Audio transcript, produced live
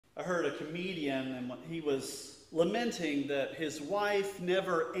I heard a comedian, and he was lamenting that his wife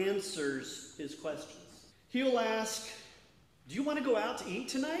never answers his questions. He'll ask, "Do you want to go out to eat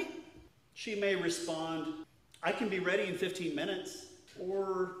tonight?" She may respond, "I can be ready in 15 minutes.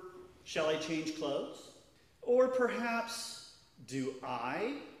 Or, shall I change clothes?" Or perhaps, "Do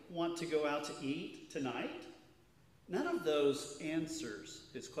I want to go out to eat tonight?" None of those answers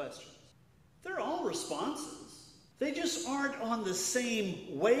his questions. They're all responses. They just aren't on the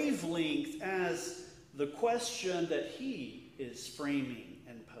same wavelength as the question that he is framing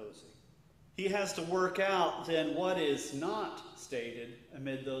and posing. He has to work out then what is not stated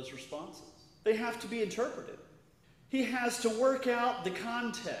amid those responses. They have to be interpreted. He has to work out the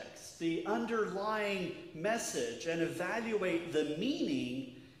context, the underlying message, and evaluate the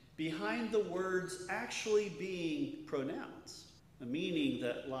meaning behind the words actually being pronounced, a meaning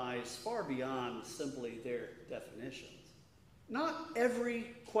that lies far beyond simply their definitions. Not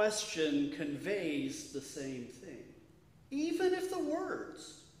every question conveys the same thing, even if the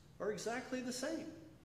words are exactly the same.